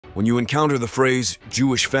When you encounter the phrase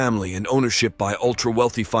Jewish family and ownership by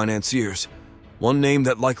ultra-wealthy financiers, one name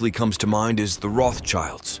that likely comes to mind is the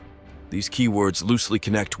Rothschilds. These keywords loosely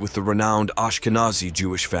connect with the renowned Ashkenazi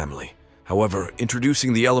Jewish family. However,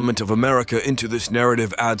 introducing the element of America into this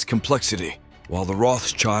narrative adds complexity. While the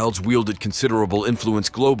Rothschilds wielded considerable influence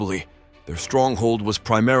globally, their stronghold was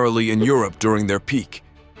primarily in Europe during their peak.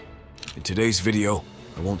 In today's video,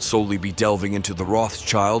 I won't solely be delving into the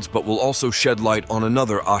Rothschilds, but will also shed light on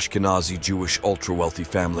another Ashkenazi Jewish ultra-wealthy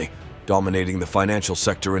family dominating the financial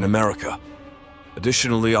sector in America.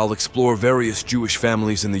 Additionally, I'll explore various Jewish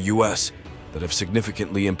families in the US that have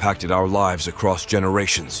significantly impacted our lives across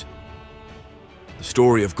generations. The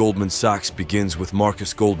story of Goldman Sachs begins with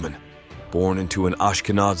Marcus Goldman, born into an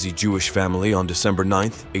Ashkenazi Jewish family on December 9,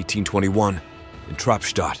 1821, in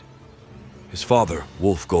Trappstadt. His father,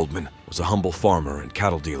 Wolf Goldman, was a humble farmer and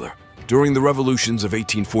cattle dealer. During the revolutions of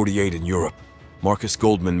 1848 in Europe, Marcus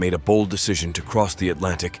Goldman made a bold decision to cross the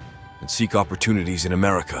Atlantic and seek opportunities in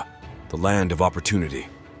America, the land of opportunity.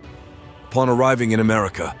 Upon arriving in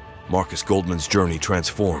America, Marcus Goldman's journey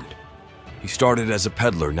transformed. He started as a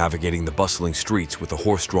peddler navigating the bustling streets with a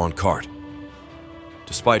horse-drawn cart.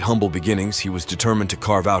 Despite humble beginnings, he was determined to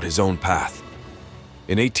carve out his own path.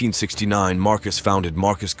 In 1869, Marcus founded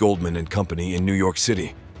Marcus Goldman and Company in New York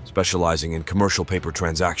City, specializing in commercial paper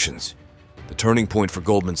transactions. The turning point for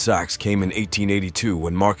Goldman Sachs came in 1882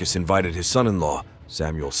 when Marcus invited his son-in-law,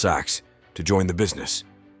 Samuel Sachs, to join the business.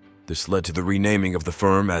 This led to the renaming of the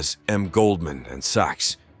firm as M. Goldman and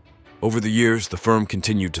Sachs. Over the years, the firm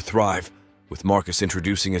continued to thrive, with Marcus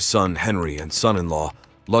introducing his son Henry and son-in-law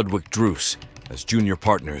Ludwig Druce as junior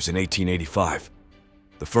partners in 1885.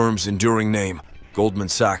 The firm's enduring name, Goldman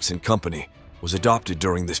Sachs and Company, was adopted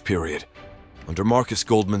during this period. Under Marcus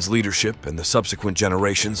Goldman's leadership and the subsequent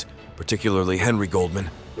generations, particularly Henry Goldman,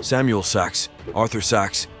 Samuel Sachs, Arthur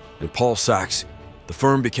Sachs, and Paul Sachs, the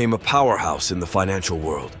firm became a powerhouse in the financial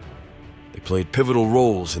world. They played pivotal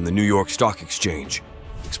roles in the New York Stock Exchange,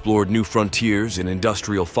 explored new frontiers in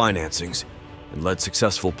industrial financings, and led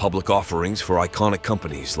successful public offerings for iconic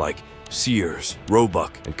companies like Sears,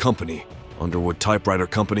 Roebuck and Company, Underwood Typewriter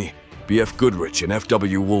Company, B.F. Goodrich, and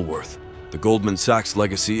F.W. Woolworth. The Goldman Sachs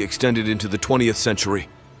legacy extended into the 20th century,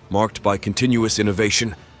 marked by continuous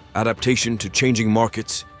innovation, adaptation to changing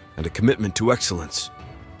markets, and a commitment to excellence.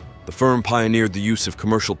 The firm pioneered the use of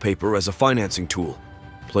commercial paper as a financing tool,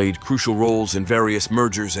 played crucial roles in various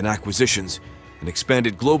mergers and acquisitions, and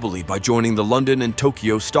expanded globally by joining the London and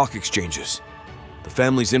Tokyo stock exchanges. The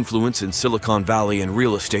family's influence in Silicon Valley and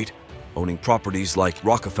real estate, owning properties like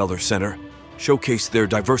Rockefeller Center, showcased their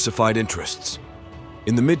diversified interests.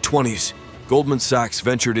 In the mid-20s, Goldman Sachs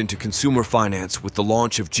ventured into consumer finance with the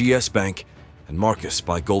launch of GS Bank and Marcus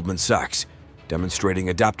by Goldman Sachs, demonstrating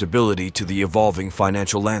adaptability to the evolving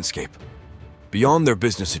financial landscape. Beyond their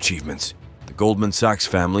business achievements, the Goldman Sachs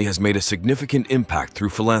family has made a significant impact through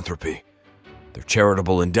philanthropy. Their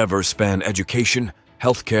charitable endeavors span education,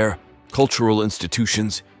 healthcare, cultural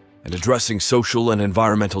institutions, and addressing social and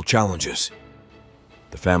environmental challenges.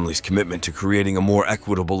 The family's commitment to creating a more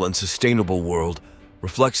equitable and sustainable world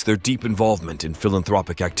reflects their deep involvement in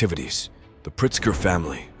philanthropic activities. The Pritzker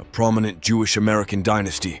family, a prominent Jewish-American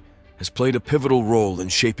dynasty, has played a pivotal role in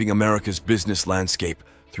shaping America's business landscape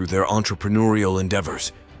through their entrepreneurial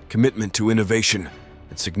endeavors, commitment to innovation,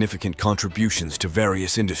 and significant contributions to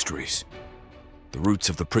various industries. The roots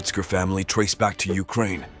of the Pritzker family trace back to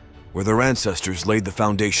Ukraine, where their ancestors laid the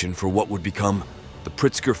foundation for what would become the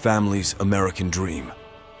Pritzker family's American dream.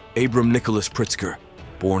 Abram Nicholas Pritzker,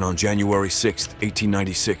 born on January 6,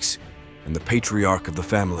 1896, and the patriarch of the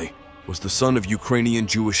family, was the son of Ukrainian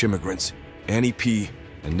Jewish immigrants Annie P.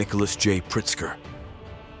 and Nicholas J. Pritzker.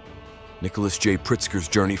 Nicholas J. Pritzker's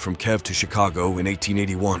journey from Kiev to Chicago in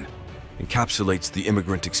 1881 encapsulates the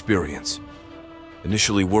immigrant experience.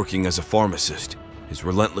 Initially working as a pharmacist, his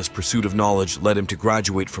relentless pursuit of knowledge led him to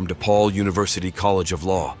graduate from DePaul University College of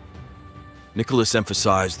Law. Nicholas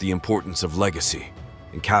emphasized the importance of legacy,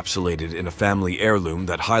 encapsulated in a family heirloom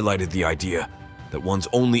that highlighted the idea that one's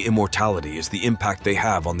only immortality is the impact they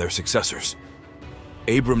have on their successors.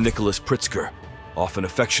 Abram Nicholas Pritzker, often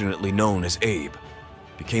affectionately known as Abe,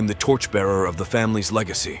 became the torchbearer of the family's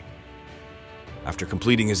legacy. After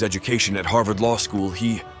completing his education at Harvard Law School,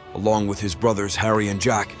 he, along with his brothers Harry and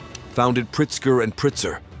Jack, founded Pritzker and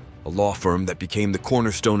Pritzker, a law firm that became the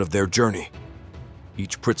cornerstone of their journey.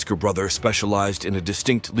 Each Pritzker brother specialized in a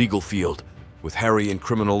distinct legal field, with Harry in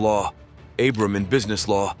criminal law, Abram in business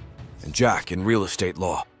law, and Jack in real estate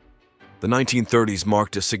law. The 1930s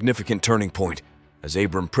marked a significant turning point as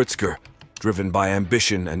Abram Pritzker, driven by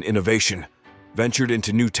ambition and innovation, ventured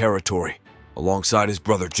into new territory, Alongside his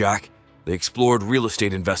brother Jack, they explored real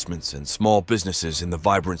estate investments and small businesses in the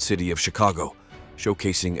vibrant city of Chicago,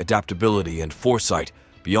 showcasing adaptability and foresight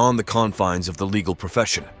beyond the confines of the legal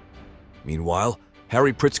profession. Meanwhile,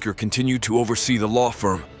 Harry Pritzker continued to oversee the law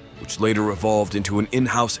firm, which later evolved into an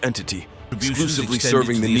in-house entity exclusively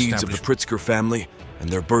serving the needs of the Pritzker family and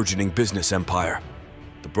their burgeoning business empire.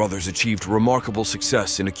 The brothers achieved remarkable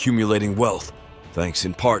success in accumulating wealth, thanks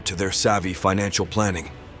in part to their savvy financial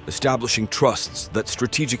planning, establishing trusts that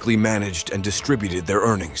strategically managed and distributed their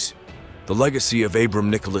earnings. The legacy of Abram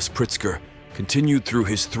Nicholas Pritzker continued through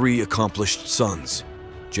his three accomplished sons,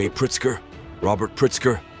 Jay Pritzker, Robert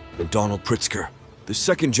Pritzker, and Donald Pritzker. The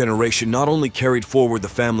second generation not only carried forward the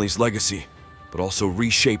family's legacy, but also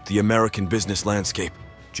reshaped the American business landscape.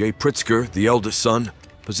 Jay Pritzker, the eldest son,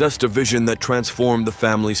 possessed a vision that transformed the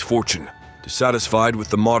family's fortune. Dissatisfied with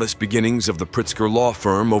the modest beginnings of the Pritzker law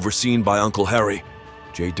firm overseen by Uncle Harry,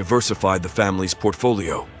 Jay diversified the family's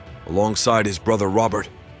portfolio. Alongside his brother Robert,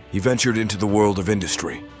 he ventured into the world of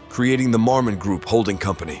industry, creating the Marmon Group Holding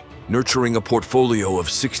Company, nurturing a portfolio of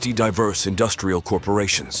 60 diverse industrial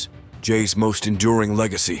corporations. Jay's most enduring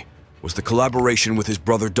legacy was the collaboration with his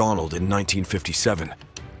brother Donald in 1957,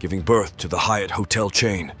 giving birth to the Hyatt hotel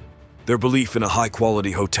chain. Their belief in a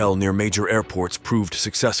high-quality hotel near major airports proved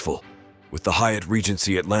successful, with the Hyatt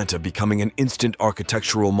Regency Atlanta becoming an instant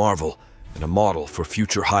architectural marvel and a model for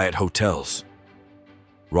future Hyatt hotels.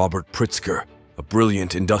 Robert Pritzker, a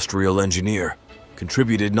brilliant industrial engineer,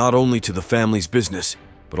 contributed not only to the family's business,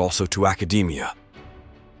 but also to academia.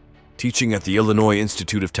 Teaching at the Illinois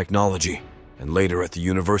Institute of Technology and later at the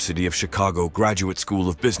University of Chicago Graduate School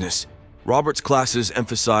of Business, Robert's classes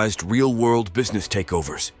emphasized real-world business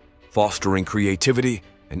takeovers, fostering creativity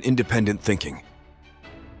and independent thinking.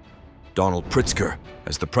 Donald Pritzker,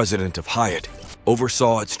 as the president of Hyatt,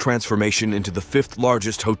 oversaw its transformation into the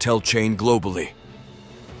fifth-largest hotel chain globally.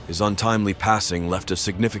 His untimely passing left a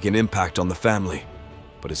significant impact on the family,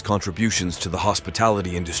 but his contributions to the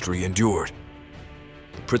hospitality industry endured.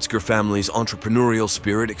 The Pritzker family's entrepreneurial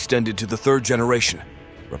spirit extended to the third generation,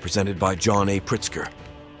 represented by John A. Pritzker.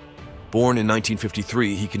 Born in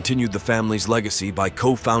 1953, he continued the family's legacy by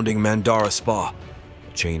co-founding Mandara Spa,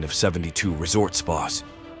 a chain of 72 resort spas.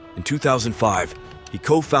 In 2005, he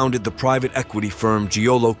co-founded the private equity firm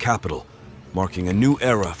Giolo Capital, marking a new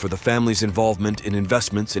era for the family's involvement in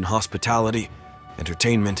investments in hospitality,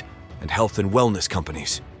 entertainment, and health and wellness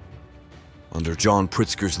companies. Under John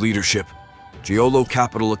Pritzker's leadership, Giolo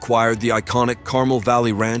Capital acquired the iconic Carmel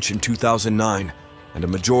Valley Ranch in 2009 and a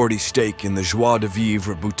majority stake in the Joie de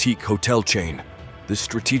Vivre boutique hotel chain. This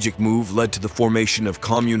strategic move led to the formation of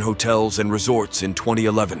Commune Hotels and Resorts in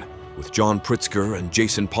 2011, with John Pritzker and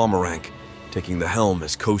Jason Pomerank taking the helm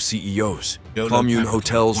as co-CEOs. Commune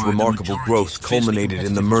Hotels' remarkable growth culminated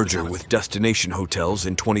in the merger with Destination Hotels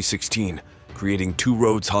in 2016, creating Two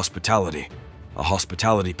Roads Hospitality, a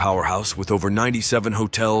hospitality powerhouse with over 97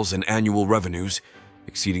 hotels and annual revenues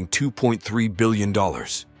exceeding $2.3 billion.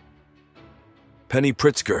 Penny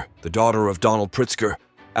Pritzker, the daughter of Donald Pritzker,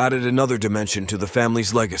 added another dimension to the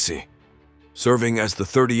family's legacy. Serving as the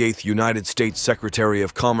 38th United States Secretary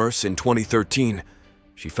of Commerce in 2013,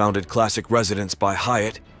 she founded Classic Residence by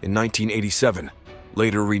Hyatt in 1987,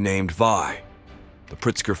 later renamed VI. The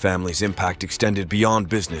Pritzker family's impact extended beyond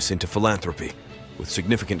business into philanthropy, with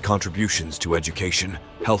significant contributions to education,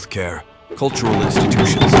 healthcare, cultural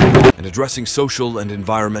institutions, and addressing social and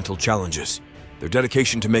environmental challenges. Their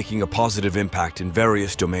dedication to making a positive impact in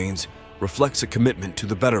various domains reflects a commitment to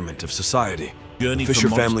the betterment of society. The Fisher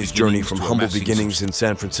family's journey from humble beginnings in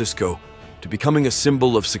San Francisco to becoming a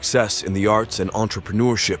symbol of success in the arts and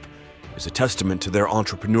entrepreneurship is a testament to their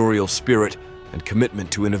entrepreneurial spirit and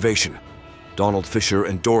commitment to innovation. Donald Fisher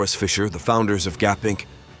and Doris Fisher, the founders of Gap Inc.,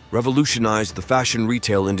 revolutionized the fashion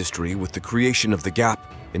retail industry with the creation of the Gap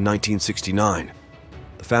in 1969.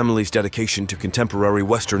 The family's dedication to contemporary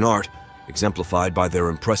Western art, exemplified by their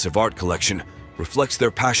impressive art collection, reflects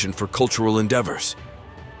their passion for cultural endeavors.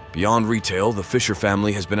 Beyond retail, the Fisher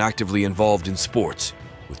family has been actively involved in sports,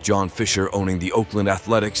 with John Fisher owning the Oakland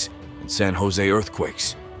Athletics and San Jose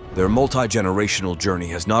Earthquakes. Their multi-generational journey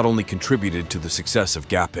has not only contributed to the success of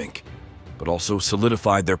Gap Inc., but also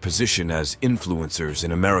solidified their position as influencers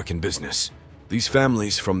in American business. These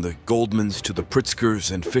families, from the Goldmans to the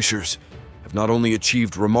Pritzkers and Fishers, have not only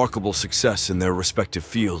achieved remarkable success in their respective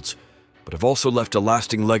fields, but have also left a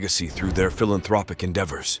lasting legacy through their philanthropic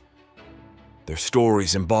endeavors. Their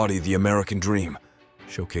stories embody the American dream,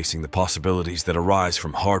 showcasing the possibilities that arise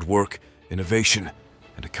from hard work, innovation,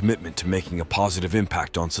 and a commitment to making a positive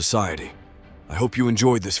impact on society. I hope you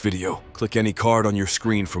enjoyed this video. Click any card on your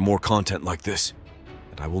screen for more content like this,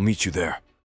 and I will meet you there.